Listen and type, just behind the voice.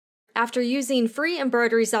After using free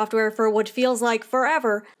embroidery software for what feels like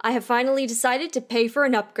forever, I have finally decided to pay for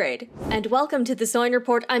an upgrade. And welcome to the Sewing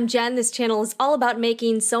Report. I'm Jen. This channel is all about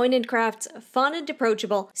making sewing and crafts fun and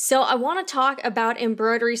approachable. So I want to talk about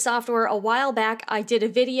embroidery software. A while back, I did a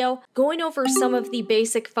video going over some of the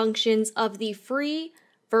basic functions of the free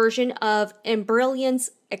version of Embrilliance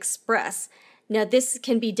Express. Now this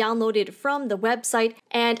can be downloaded from the website,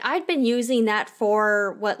 and I've been using that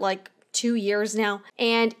for 2 years now,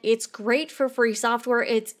 and it's great for free software.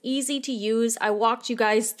 It's easy to use. I walked you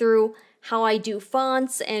guys through how I do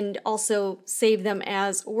fonts and also save them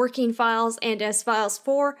as working files and as files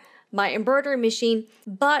for my embroidery machine,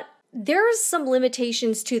 but there's some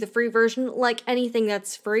limitations to the free version, like anything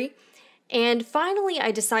that's free. And finally,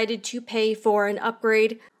 I decided to pay for an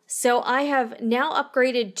upgrade. So I have now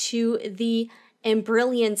upgraded to the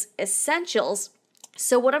Embrilliance Essentials.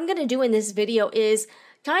 So what I'm going to do in this video is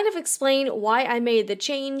kind of explain why I made the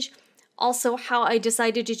change, also how I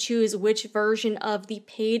decided to choose which version of the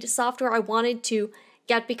paid software I wanted to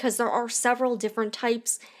get, because there are several different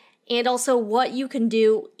types, and also what you can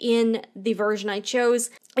do in the version I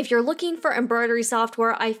chose. If you're looking for embroidery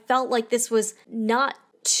software, I felt like this was not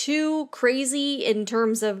too crazy in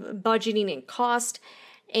terms of budgeting and cost,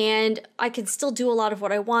 and I can still do a lot of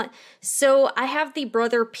what I want. So I have the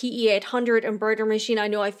Brother PE800 embroidery machine. I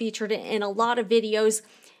know I featured it in a lot of videos,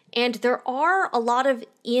 and there are a lot of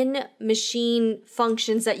in-machine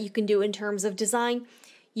functions that you can do in terms of design.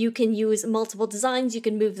 You can use multiple designs, you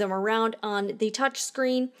can move them around on the touch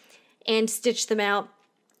screen and stitch them out.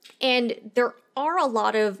 And there are a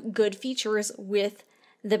lot of good features with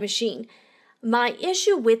the machine. My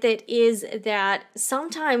issue with it is that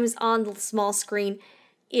sometimes on the small screen,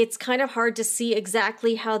 it's kind of hard to see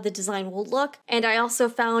exactly how the design will look, and I also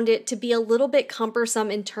found it to be a little bit cumbersome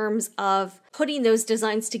in terms of putting those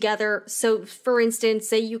designs together. So for instance,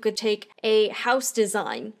 say you could take a house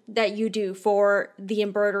design that you do for the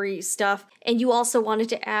embroidery stuff, and you also wanted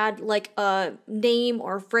to add like a name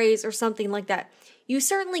or phrase or something like that. You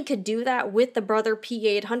certainly could do that with the Brother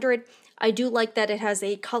P800. I do like that it has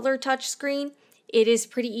a color touch screen. It is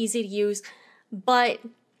pretty easy to use, but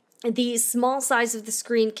the small size of the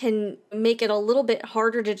screen can make it a little bit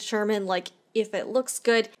harder to determine if it looks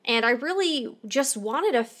good. And I really just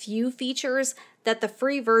wanted a few features that the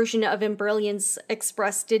free version of Embrilliance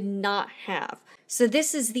Express did not have. So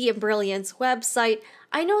this is the Embrilliance website.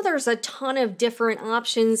 I know there's a ton of different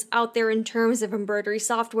options out there in terms of embroidery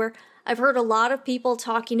software. I've heard a lot of people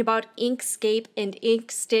talking about Inkscape and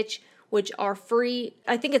Inkstitch, which are free.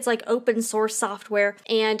 I think it's like open source software,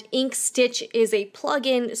 and Inkstitch is a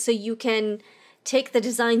plugin, so you can take the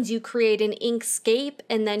designs you create in Inkscape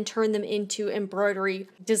and then turn them into embroidery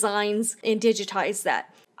designs and digitize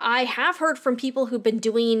that. I have heard from people who've been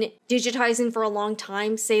doing digitizing for a long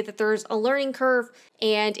time say that there's a learning curve,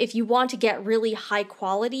 and if you want to get really high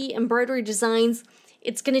quality embroidery designs,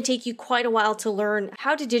 it's going to take you quite a while to learn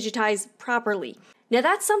how to digitize properly. Now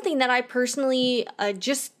that's something that I personally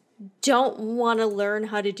just don't want to learn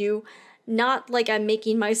how to do. Not like I'm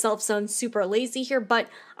making myself sound super lazy here, but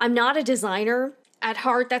I'm not a designer at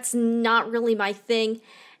heart. That's not really my thing,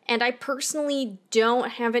 and I personally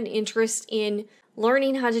don't have an interest in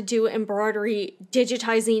learning how to do embroidery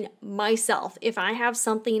digitizing myself. If I have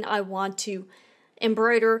something I want to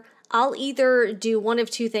embroider, I'll either do one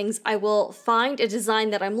of two things. I will find a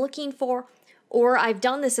design that I'm looking for, or I've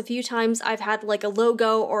done this a few times. I've had like a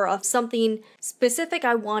logo or something specific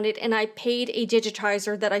I wanted, and I paid a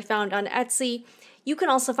digitizer that I found on Etsy. You can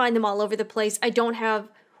also find them all over the place. I don't have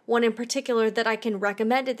one in particular that I can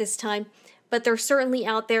recommend at this time, but they're certainly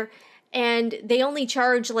out there, and they only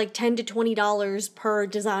charge like $10 to $20 per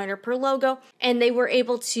design or per logo, and they were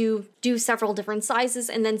able to do several different sizes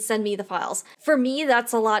and then send me the files. For me,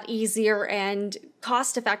 that's a lot easier and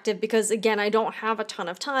cost effective because, again, I don't have a ton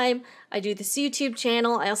of time. I do this YouTube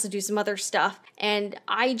channel, I also do some other stuff, and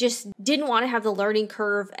I just didn't want to have the learning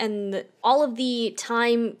curve and all of the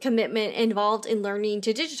time commitment involved in learning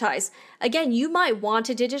to digitize. Again, you might want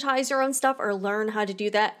to digitize your own stuff or learn how to do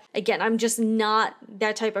that. Again, I'm just not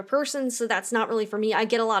that type of person, so that's not really for me. I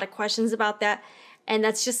get a lot of questions about that, and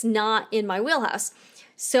that's just not in my wheelhouse.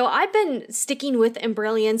 So I've been sticking with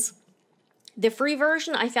Embrilliance. The free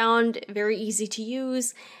version I found very easy to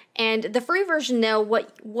use, and the free version, though,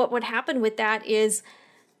 what would happen with that is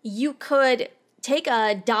you could take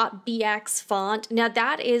a .bx font. Now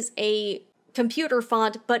that is a computer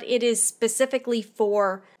font, but it is specifically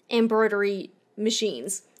for embroidery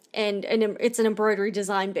machines, and it's an embroidery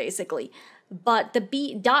design basically. But the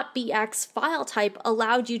 .bx file type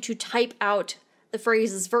allowed you to type out the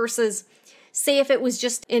phrases versus say if it was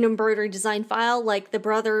just an embroidery design file, like the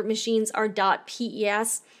brother machines are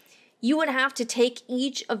 .pes, you would have to take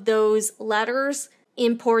each of those letters,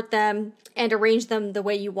 import them, and arrange them the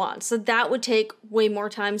way you want. So that would take way more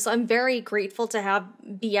time. So I'm very grateful to have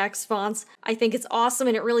BX fonts. I think it's awesome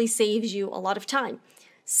and it really saves you a lot of time.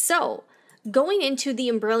 So going into the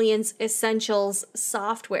Embrilliance Essentials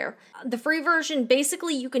software, the free version,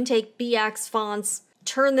 basically you can take BX fonts,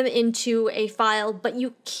 turn them into a file, but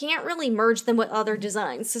you can't really merge them with other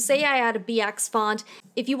designs. So say I add a BX font.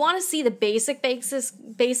 If you want to see the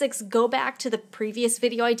basics, go back to the previous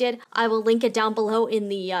video I did. I will link it down below in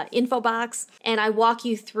the info box, and I walk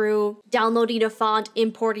you through downloading a font,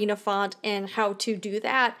 importing a font, and how to do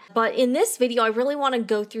that. But in this video, I really want to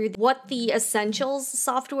go through what the Essentials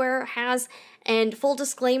software has. And full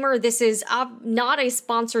disclaimer, this is not a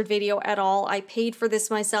sponsored video at all. I paid for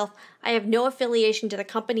this myself. I have no affiliation to the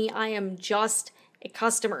company. I am just a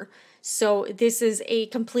customer. So this is a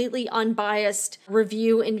completely unbiased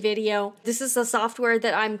review and video. This is a software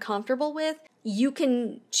that I'm comfortable with. You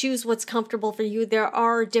can choose what's comfortable for you. There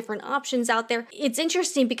are different options out there. It's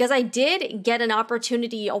interesting because I did get an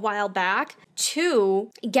opportunity a while back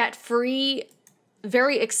to get free,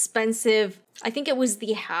 very expensive, I think it was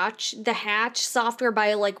the Hatch software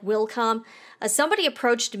by like Wilcom. Somebody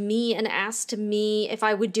approached me and asked me if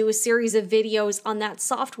I would do a series of videos on that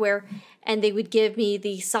software and they would give me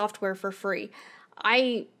the software for free.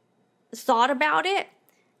 I thought about it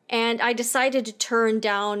and I decided to turn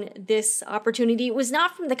down this opportunity. It was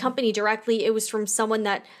not from the company directly. It was from someone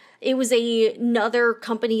it was another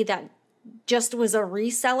company that just was a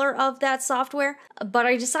reseller of that software, but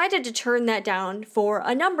I decided to turn that down for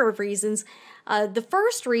a number of reasons. The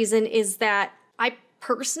first reason is that I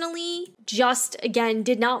personally just, again,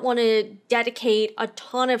 did not want to dedicate a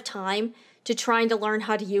ton of time to trying to learn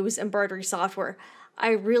how to use embroidery software.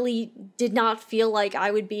 I really did not feel like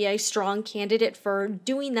I would be a strong candidate for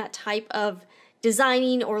doing that type of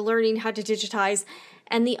designing or learning how to digitize.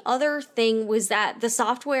 And the other thing was that that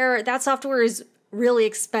software is really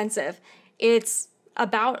expensive. It's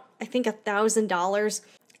about, I think, $1,000.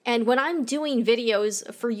 And when I'm doing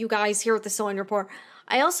videos for you guys here at the Sewing Report,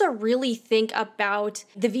 I also really think about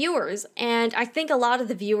the viewers. And I think a lot of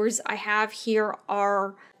the viewers I have here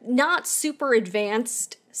are not super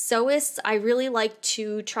advanced sewists. I really like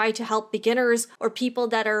to try to help beginners or people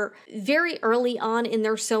that are very early on in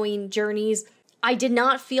their sewing journeys. I did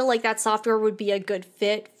not feel like that software would be a good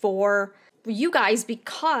fit for you guys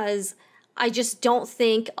because I just don't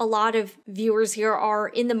think a lot of viewers here are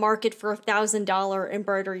in the market for $1,000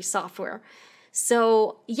 embroidery software.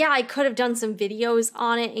 So yeah, I could have done some videos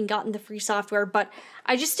on it and gotten the free software, but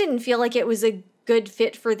I just didn't feel like it was a good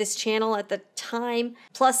fit for this channel at the time.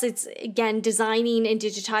 Plus it's, again, designing and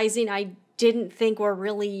digitizing, I didn't think were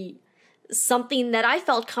really something that I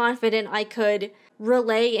felt confident I could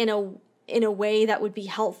relay in a way that would be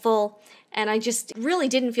helpful. And I just really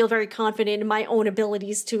didn't feel very confident in my own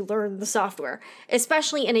abilities to learn the software,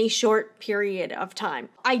 especially in a short period of time.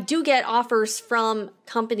 I do get offers from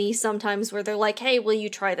companies sometimes where they're like, hey, will you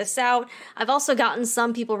try this out? I've also gotten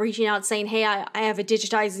some people reaching out saying, hey, I have a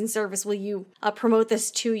digitizing service. Will you promote this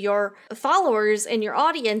to your followers and your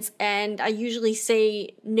audience? And I usually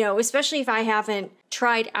say no, especially if I haven't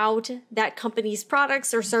tried out that company's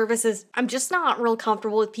products or services. I'm just not real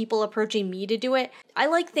comfortable with people approaching me to do it. I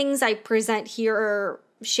like things I present here or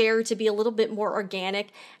share to be a little bit more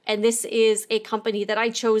organic, and this is a company that I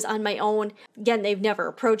chose on my own. Again, they've never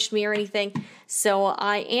approached me or anything, so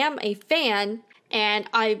I am a fan, and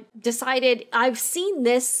I decided I've seen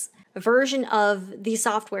this version of the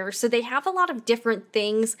software, so they have a lot of different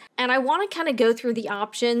things, and I want to kind of go through the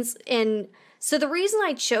options. And so the reason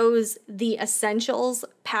I chose the Essentials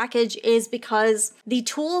package is because the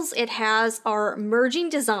tools it has are merging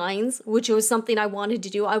designs, which was something I wanted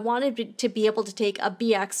to do. I wanted to be able to take a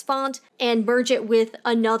BX font and merge it with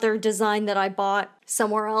another design that I bought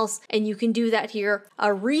somewhere else, and you can do that here.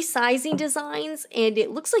 Resizing designs, and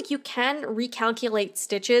it looks like you can recalculate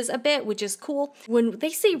stitches a bit, which is cool. When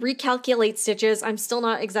they say recalculate stitches, I'm still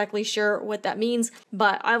not exactly sure what that means,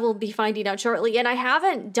 but I will be finding out shortly. And I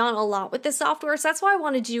haven't done a lot with this software, so that's why I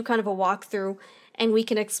wanted to do kind of a walkthrough and we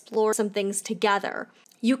can explore some things together.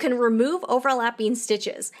 You can remove overlapping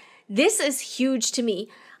stitches. This is huge to me.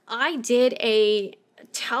 I did a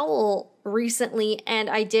towel recently and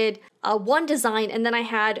I did one design, and then I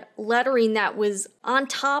had lettering that was on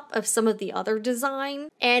top of some of the other design,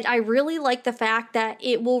 and I really like the fact that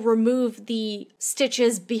it will remove the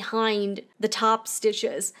stitches behind the top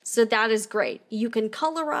stitches, so that is great. You can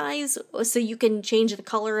colorize, so you can change the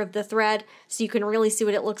color of the thread so you can really see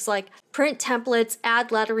what it looks like. print templates,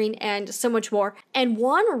 add lettering, and so much more. And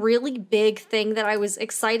one really big thing that I was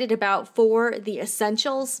excited about for the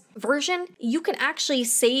Essentials version, you can actually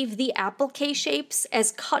save the applique shapes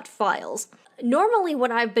as cut files. Normally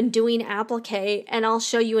when I've been doing applique, and I'll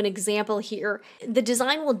show you an example here, the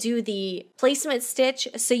design will do the placement stitch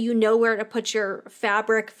so you know where to put your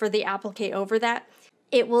fabric for the applique over that.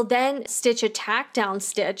 It will then stitch a tack down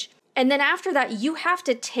stitch, and then after that you have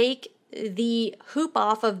to take the hoop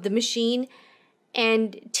off of the machine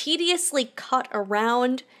and tediously cut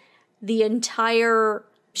around the entire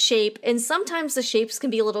shape. And sometimes the shapes can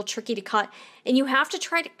be a little tricky to cut, and you have to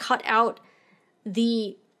try to cut out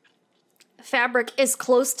the fabric as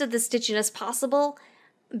close to the stitching as possible,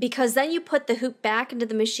 because then you put the hoop back into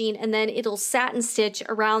the machine and then it'll satin stitch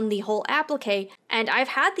around the whole applique. And I've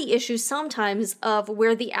had the issue sometimes of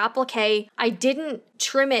where the applique, I didn't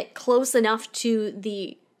trim it close enough to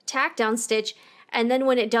the tack down stitch, and then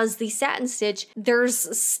when it does the satin stitch,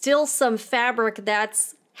 there's still some fabric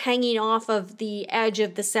that's hanging off of the edge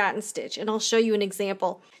of the satin stitch, and I'll show you an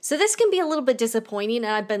example. So this can be a little bit disappointing, and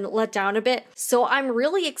I've been let down a bit. So I'm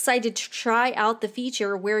really excited to try out the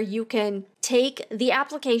feature where you can take the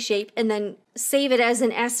applique shape and then save it as an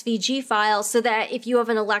SVG file, so that if you have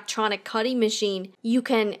an electronic cutting machine, you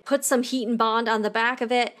can put some heat and bond on the back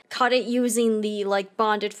of it, cut it using the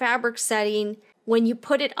bonded fabric setting. When you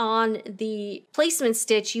put it on the placement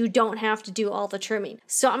stitch, you don't have to do all the trimming.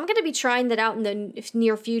 So I'm going to be trying that out in the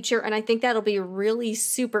near future, and I think that'll be really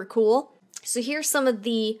super cool. So here's some of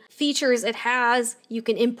the features it has. You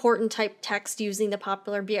can import and type text using the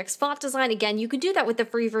popular BX font design. Again, you can do that with the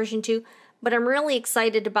free version too, but I'm really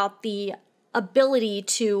excited about the ability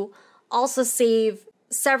to also save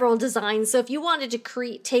several designs. So if you wanted to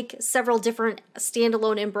take several different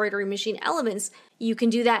standalone embroidery machine elements, you can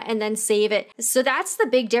do that and then save it. So that's the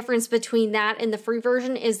big difference between that and the free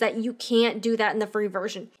version, is that you can't do that in the free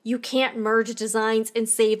version. You can't merge designs and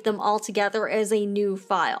save them all together as a new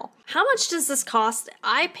file. How much does this cost?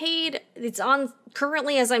 I paid, it's on,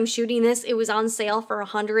 currently as I'm shooting this, it was on sale for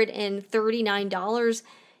 $139.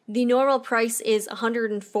 The normal price is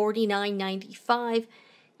 $149.95.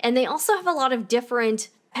 And they also have a lot of different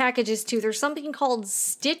packages too. There's something called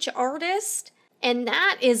Stitch Artist, and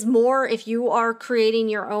that is more if you are creating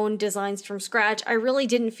your own designs from scratch. I really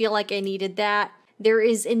didn't feel like I needed that. There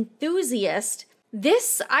is Enthusiast.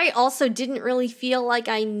 This I also didn't really feel like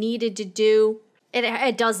I needed to do.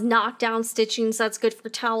 It does knockdown stitching, so that's good for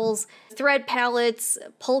towels, thread palettes,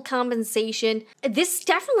 pull compensation. This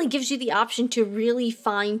definitely gives you the option to really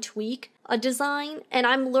fine tweak a design, and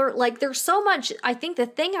I'm there's so much. I think the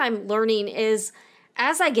thing I'm learning is,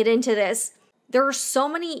 as I get into this, there are so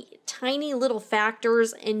many tiny little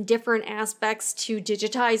factors and different aspects to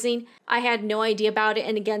digitizing. I had no idea about it,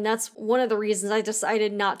 and again, that's one of the reasons I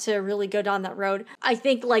decided not to really go down that road. I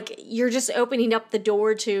think you're just opening up the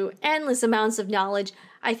door to endless amounts of knowledge.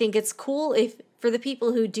 I think it's cool if for the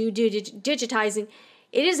people who do digitizing,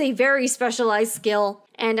 it is a very specialized skill,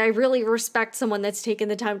 and I really respect someone that's taken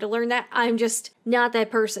the time to learn that. I'm just not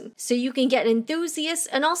that person. So you can get enthusiasts,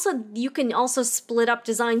 and also you can also split up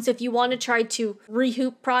designs. So if you want to try to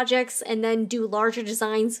rehoop projects and then do larger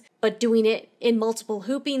designs, but doing it in multiple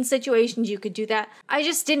hooping situations, you could do that. I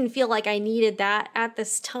just didn't feel like I needed that at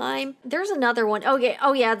this time. There's another one. Oh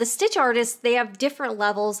yeah, the Stitch Artist, they have different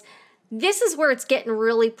levels. This is where it's getting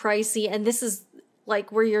really pricey, and this is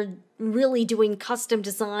where you're really doing custom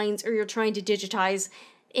designs or you're trying to digitize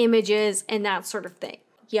images and that sort of thing.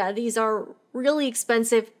 Yeah, these are really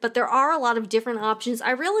expensive, but there are a lot of different options.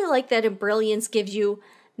 I really like that Embrilliance gives you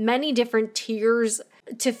many different tiers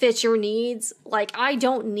to fit your needs. I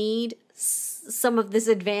don't need some of this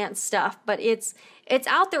advanced stuff, but it's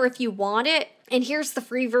out there if you want it. And here's the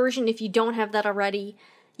free version. If you don't have that already,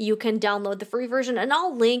 you can download the free version, and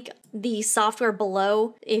I'll link the software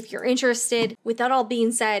below if you're interested. With that all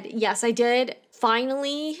being said, yes, I did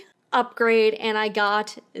finally upgrade, and I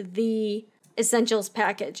got the Essentials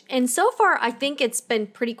package. And so far, I think it's been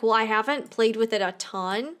pretty cool. I haven't played with it a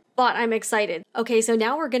ton, but I'm excited. Okay, so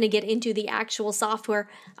now we're going to get into the actual software.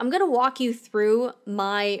 I'm going to walk you through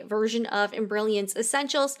my version of Embrilliance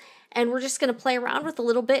Essentials, and we're just going to play around with a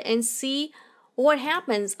little bit and see what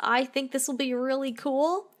happens. I think this will be really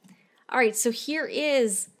cool. All right, so here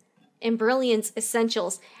is Embrilliance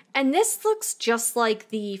Essentials, and this looks just like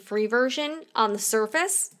the free version on the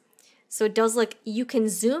surface. So it does you can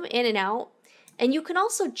zoom in and out, and you can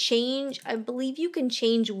also change, I believe you can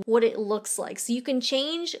change what it looks like. So you can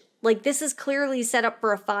change, this is clearly set up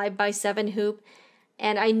for a 5x7 hoop,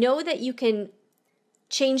 and I know that you can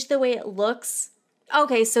change the way it looks.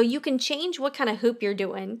 Okay, so you can change what kind of hoop you're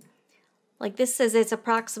doing. Like this says it's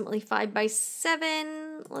approximately 5 by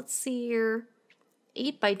 7. Let's see here.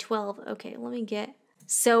 8 by 12. Okay, let me get.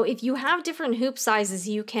 So if you have different hoop sizes,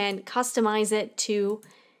 you can customize it to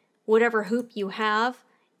whatever hoop you have.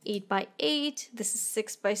 8 by 8. This is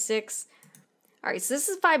 6 by 6. All right, so this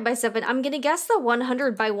is 5 by 7. I'm going to guess the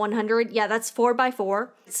 100 by 100. Yeah, that's 4 by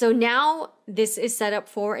 4. So now this is set up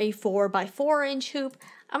for a 4 by 4 inch hoop.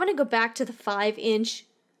 I'm going to go back to the 5 inch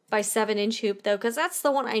by 7 inch hoop though, because that's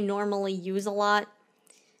the one I normally use a lot.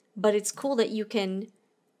 But it's cool that you can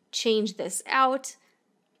change this out.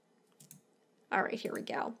 All right, here we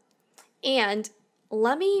go. And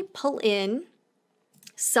let me pull in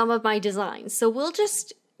some of my designs. So we'll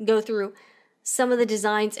just go through some of the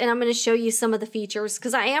designs and I'm going to show you some of the features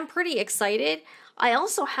because I am pretty excited. I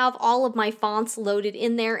also have all of my fonts loaded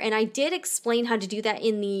in there and I did explain how to do that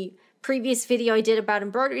in the previous video I did about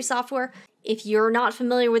embroidery software. If you're not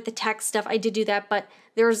familiar with the text stuff, I did do that, but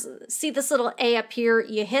see this little A up here,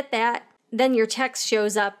 you hit that, then your text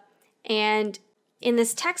shows up, and in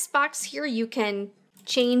this text box here, you can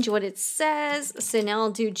change what it says. So now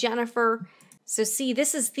I'll do Jennifer. So see,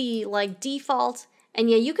 this is the like default, and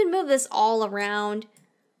yeah, you can move this all around.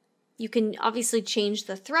 You can obviously change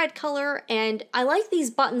the thread color, and I like these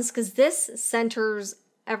buttons because this centers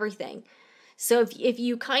everything. So if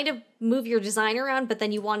you kind of move your design around, but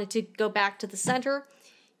then you want it to go back to the center,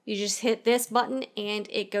 you just hit this button and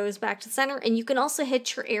it goes back to the center. And you can also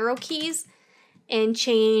hit your arrow keys and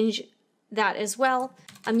change that as well.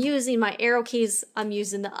 I'm using my arrow keys. I'm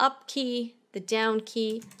using the up key, the down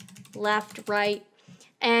key, left, right.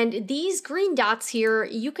 And these green dots here,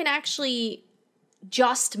 you can actually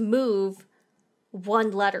just move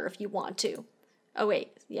one letter if you want to. Oh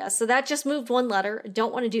wait, yeah, so that just moved one letter.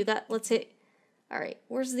 Don't want to do that. Let's hit. All right,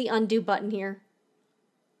 where's the undo button here?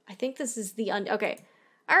 I think this is the undo. Okay.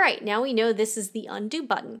 All right, now we know this is the undo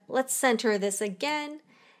button. Let's center this again,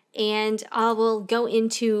 and I will go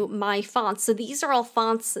into my fonts. So these are all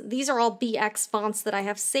fonts. These are all BX fonts that I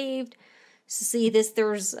have saved. So see this,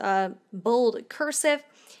 there's bold cursive,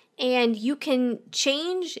 and you can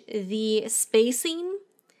change the spacing.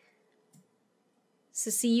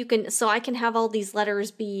 So see, so I can have all these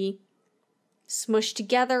letters be smushed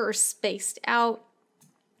together or spaced out.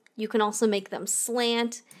 You can also make them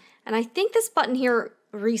slant. And I think this button here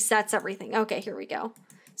resets everything. Okay, here we go.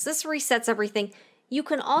 So this resets everything. You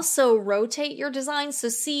can also rotate your design. So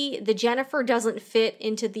see, the Jennifer doesn't fit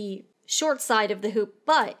into the short side of the hoop,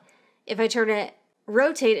 but if I turn it,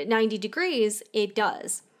 rotate it 90 degrees, it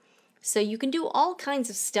does. So you can do all kinds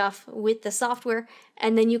of stuff with the software,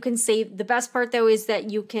 and then you can save. The best part though is that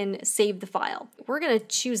you can save the file. We're gonna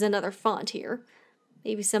choose another font here.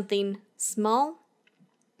 Maybe something small.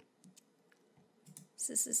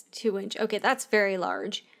 So this is 2 inch. Okay, that's very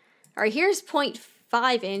large. All right, here's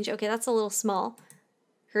 0.5 inch. Okay, that's a little small.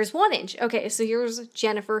 Here's 1 inch. Okay, so here's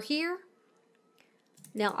Jennifer here.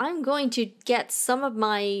 Now I'm going to get some of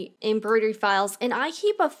my embroidery files, and I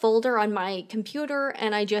keep a folder on my computer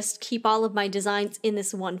and I just keep all of my designs in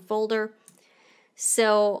this one folder.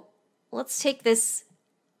 So let's take this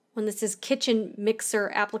one that says kitchen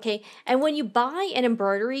mixer applique, and when you buy an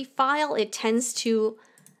embroidery file, it tends to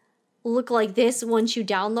look like this. Once you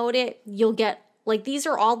download it, you'll get like these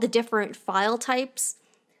are all the different file types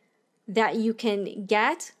that you can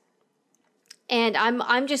get. And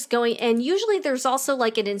I'm just going, and usually there's also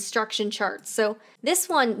like an instruction chart. So this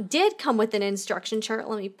one did come with an instruction chart.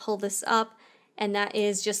 Let me pull this up, and that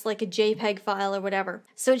is just like a JPEG file or whatever.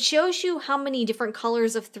 So it shows you how many different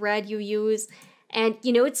colors of thread you use, and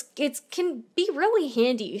you know it can be really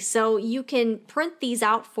handy. So you can print these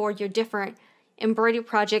out for your different embroidery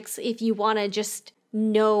projects if you want to just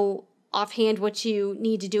know offhand what you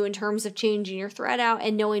need to do in terms of changing your thread out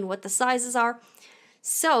and knowing what the sizes are.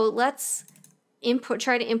 So let's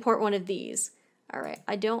try to import one of these. All right,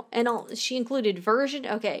 she included version.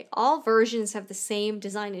 Okay, all versions have the same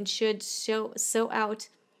design and should sew out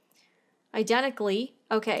identically.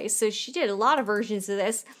 Okay, so she did a lot of versions of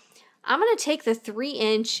this. I'm gonna take the 3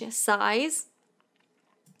 inch size,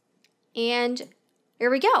 and here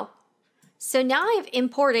we go. So now I've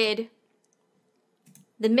imported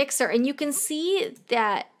the mixer, and you can see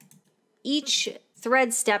that each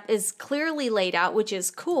thread step is clearly laid out, which is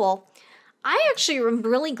cool. I actually am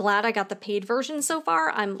really glad I got the paid version so far.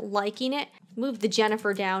 I'm liking it. Move the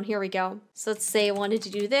Jennifer down. Here we go. So let's say I wanted to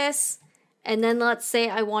do this, and then let's say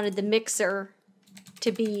I wanted the mixer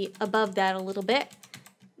to be above that a little bit.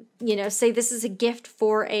 You know, say this is a gift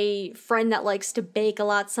for a friend that likes to bake a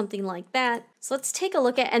lot, something like that. So let's take a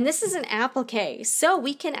look at, and this is an applique. So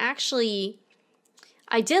we can actually,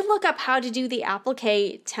 I did look up how to do the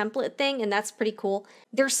applique template thing, and that's pretty cool.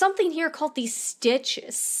 There's something here called the Stitch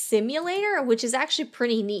Simulator, which is actually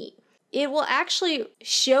pretty neat. It will actually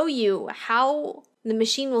show you how the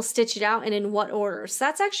machine will stitch it out and in what order. So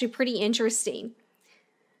that's actually pretty interesting.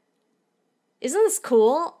 Isn't this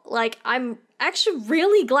cool? Like, I'm actually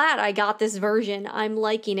really glad I got this version. I'm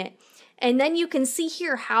liking it. And then you can see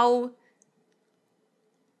here how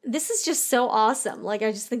this is just so awesome. Like,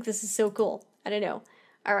 I just think this is so cool. I don't know.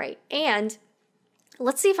 All right, and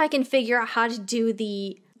let's see if I can figure out how to do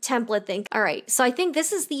the template thing. All right, so I think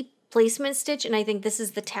this is the placement stitch, and I think this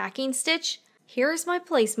is the tacking stitch. Here's my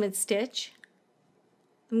placement stitch.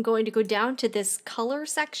 I'm going to go down to this color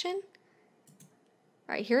section.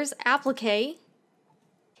 All right, here's applique.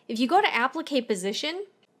 If you go to applique position,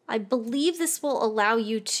 I believe this will allow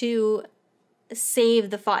you to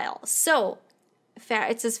save the file. So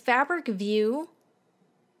it says fabric view,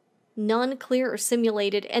 none, clear, or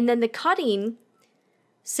simulated, and then the cutting.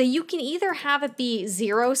 So you can either have it be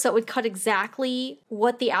 0, so it would cut exactly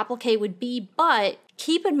what the applique would be, but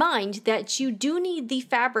keep in mind that you do need the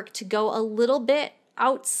fabric to go a little bit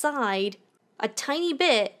outside, a tiny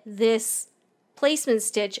bit, this placement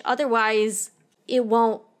stitch, otherwise it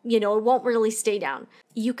won't, it won't really stay down.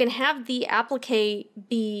 You can have the applique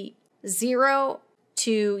be 0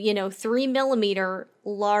 to, 3 millimeter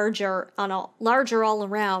larger all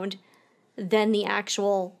around than the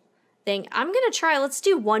actual thing. I'm gonna try, let's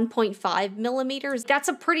do 1.5 millimeters. That's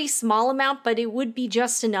a pretty small amount, but it would be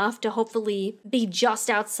just enough to hopefully be just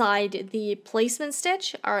outside the placement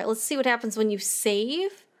stitch. All right, let's see what happens when you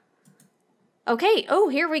save. Okay, oh,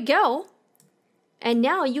 here we go. And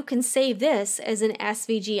now you can save this as an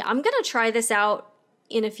SVG. I'm gonna try this out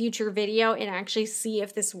in a future video and actually see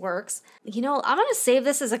if this works. I'm gonna save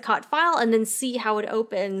this as a cut file and then see how it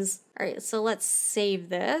opens. All right, so let's save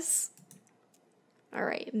this. All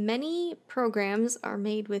right, many programs are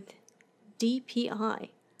made with DPI.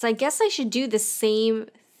 So I guess I should do the same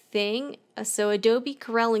thing. So Adobe,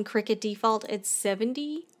 Corel, and Cricut default, it's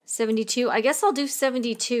 70, 72. I guess I'll do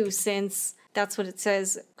 72 since that's what it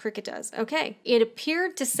says Cricut does. Okay, it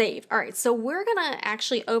appeared to save. All right, so we're gonna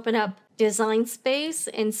actually open up Design Space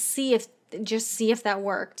and see if that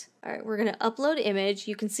worked. All right, we're gonna upload image.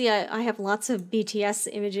 You can see I have lots of BTS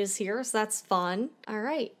images here, so that's fun. All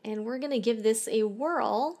right, and we're gonna give this a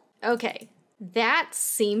whirl. Okay, that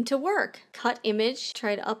seemed to work. Cut image,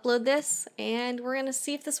 try to upload this, and we're gonna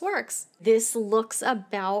see if this works. This looks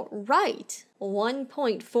about right.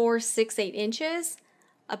 1.468 inches.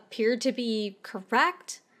 Appeared to be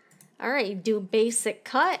correct. All right, do basic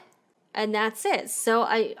cut, and that's it. So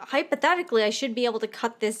hypothetically, I should be able to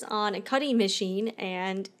cut this on a cutting machine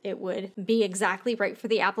and it would be exactly right for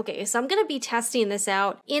the applique. So I'm gonna be testing this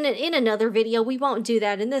out in another video. We won't do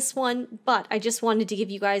that in this one, but I just wanted to give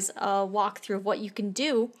you guys a walkthrough of what you can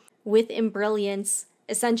do with Embrilliance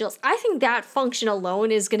Essentials. I think that function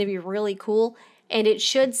alone is gonna be really cool. And it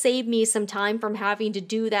should save me some time from having to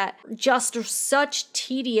do that just such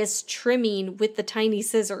tedious trimming with the tiny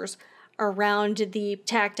scissors around the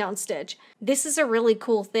tack down stitch. This is a really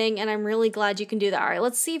cool thing, and I'm really glad you can do that. All right,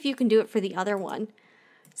 let's see if you can do it for the other one.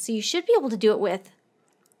 So you should be able to do it with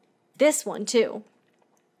this one too.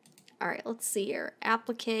 All right, let's see here.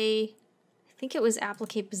 Applique, I think it was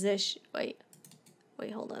applique position. Wait,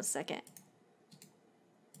 hold on a second.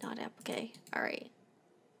 Not applique. All right.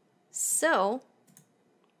 So,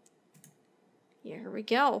 here we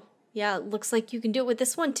go. Yeah, it looks like you can do it with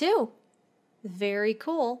this one too. Very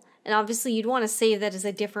cool. And obviously you'd want to save that as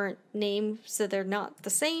a different name so they're not the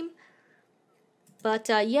same. But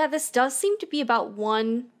yeah, this does seem to be about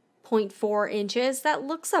 1.4 inches. That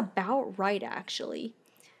looks about right actually.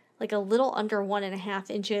 Like a little under 1.5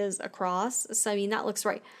 inches across. So I mean, that looks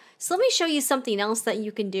right. So let me show you something else that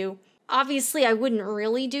you can do. Obviously, I wouldn't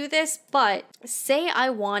really do this, but say I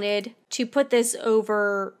wanted to put this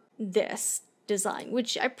over this design,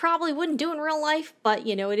 which I probably wouldn't do in real life, but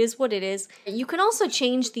it is what it is. You can also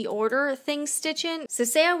change the order things stitch in. So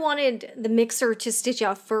say I wanted the mixer to stitch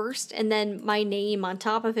out first and then my name on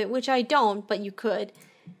top of it, which I don't, but you could.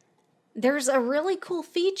 There's a really cool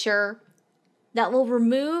feature that will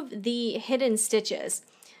remove the hidden stitches.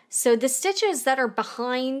 So the stitches that are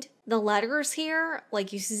behind the letters here,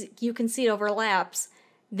 like you can see it overlaps,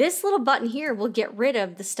 this little button here will get rid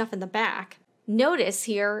of the stuff in the back. Notice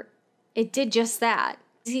here, it did just that.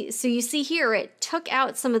 So you see here, it took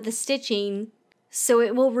out some of the stitching, so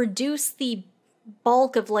it will reduce the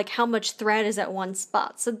bulk of like how much thread is at one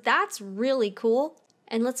spot. So that's really cool.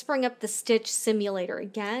 And let's bring up the stitch simulator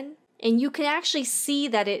again. And you can actually see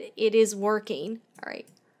that it is working. All right.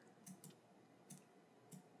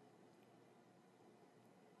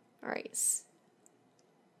 All right.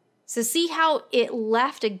 So see how it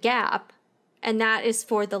left a gap, and that is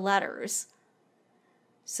for the letters.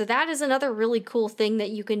 So that is another really cool thing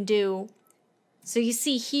that you can do. So you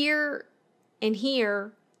see here and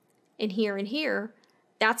here and here and here,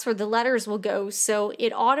 that's where the letters will go. So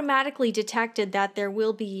it automatically detected that there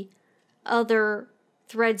will be other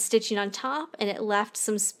thread stitching on top, and it left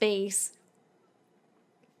some space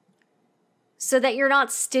so that you're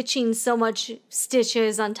not stitching so much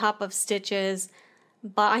stitches on top of stitches.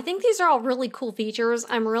 But I think these are all really cool features.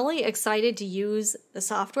 I'm really excited to use the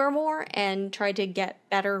software more and try to get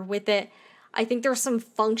better with it. I think there's some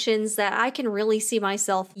functions that I can really see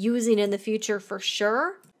myself using in the future for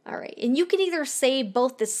sure. All right, and you can either save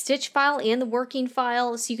both the stitch file and the working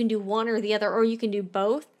file, so you can do one or the other, or you can do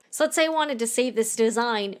both. So let's say I wanted to save this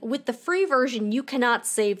design. With the free version, you cannot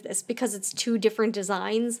save this because it's two different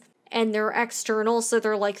designs and they're external, so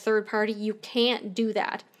they're like third party. You can't do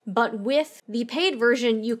that. But with the paid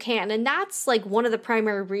version, you can, and that's like one of the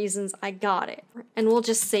primary reasons I got it. And we'll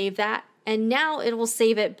just save that. And now it will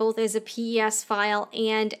save it both as a PES file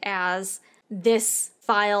and as this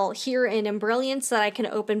file here in Embrilliance that I can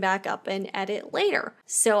open back up and edit later.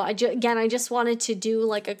 So I just wanted to do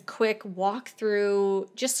like a quick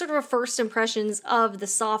walkthrough, just sort of a first impressions of the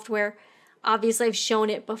software. Obviously I've shown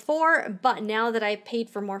it before, but now that I've paid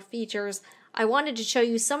for more features, I wanted to show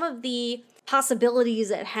you some of the possibilities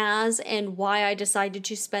it has and why I decided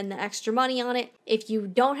to spend the extra money on it. If you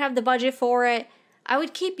don't have the budget for it, I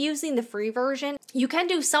would keep using the free version. You can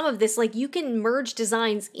do some of this, like you can merge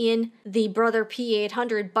designs in the Brother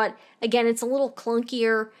P800, but again, it's a little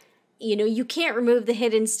clunkier. You know, you can't remove the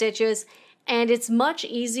hidden stitches, and it's much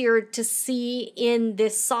easier to see in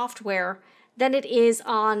this software than it is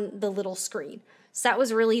on the little screen. So that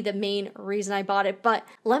was really the main reason I bought it. But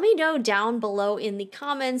let me know down below in the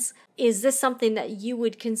comments, is this something that you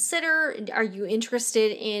would consider? Are you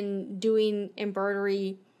interested in doing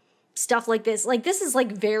embroidery stuff like this? Like this is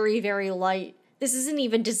like very, very light. This isn't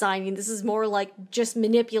even designing. This is more like just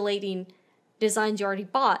manipulating designs you already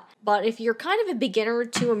bought. But if you're kind of a beginner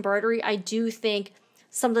to embroidery, I do think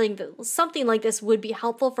something like this would be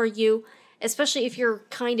helpful for you, especially if you're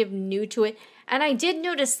kind of new to it. And I did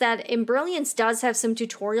notice that Embrilliance does have some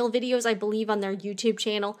tutorial videos, I believe, on their YouTube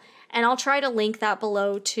channel, and I'll try to link that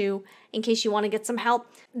below too, in case you want to get some help.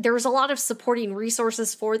 There's a lot of supporting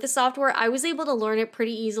resources for the software. I was able to learn it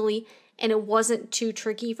pretty easily, and it wasn't too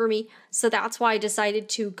tricky for me, so that's why I decided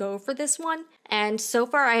to go for this one. And so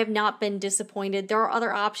far, I have not been disappointed. There are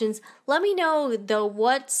other options. Let me know, though,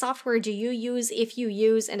 what software do you use if you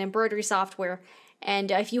use an embroidery software? And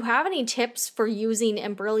if you have any tips for using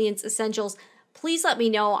Embrilliance Essentials, please let me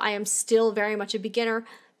know. I am still very much a beginner,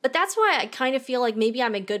 but that's why I kind of feel like maybe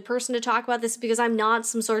I'm a good person to talk about this, because I'm not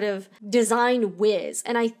some sort of design whiz.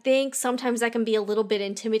 And I think sometimes that can be a little bit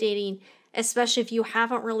intimidating, especially if you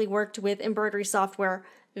haven't really worked with embroidery software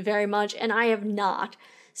very much, and I have not.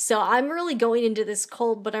 So I'm really going into this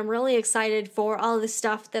cold, but I'm really excited for all of the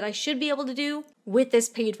stuff that I should be able to do with this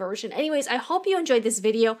paid version. Anyways, I hope you enjoyed this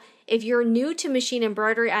video. If you're new to machine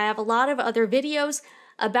embroidery, I have a lot of other videos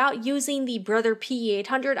about using the Brother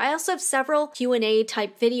P800. I also have several Q&A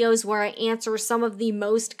type videos where I answer some of the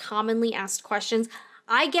most commonly asked questions.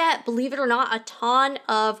 I get, believe it or not, a ton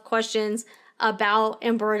of questions about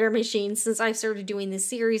embroidery machines since I started doing this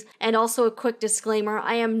series. And also a quick disclaimer,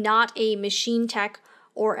 I am not a machine tech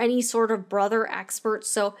or any sort of Brother expert,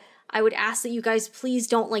 so I would ask that you guys please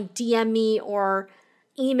don't like DM me or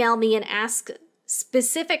email me and ask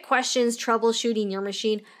specific questions troubleshooting your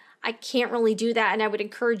machine. I can't really do that, and I would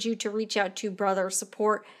encourage you to reach out to Brother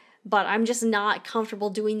support, but I'm just not comfortable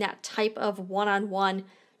doing that type of one-on-one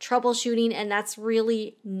troubleshooting, and that's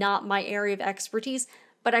really not my area of expertise.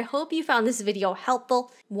 But I hope you found this video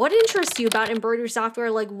helpful. What interests you about embroidery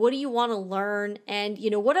software? Like, what do you want to learn? And,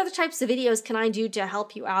 you know, what other types of videos can I do to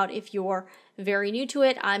help you out if you're very new to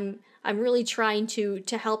it? I'm really trying to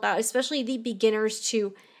help out, especially the beginners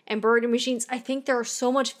to embroidery machines. I think they're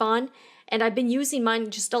so much fun, and I've been using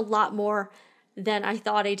mine just a lot more than I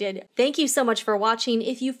thought I did. Thank you so much for watching.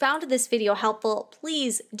 If you found this video helpful,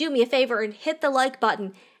 please do me a favor and hit the like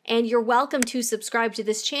button. And you're welcome to subscribe to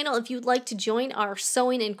this channel if you'd like to join our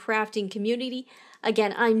sewing and crafting community.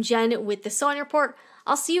 Again, I'm Jen with the Sewing Report.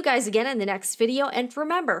 I'll see you guys again in the next video. And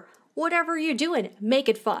remember, whatever you're doing, make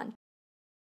it fun.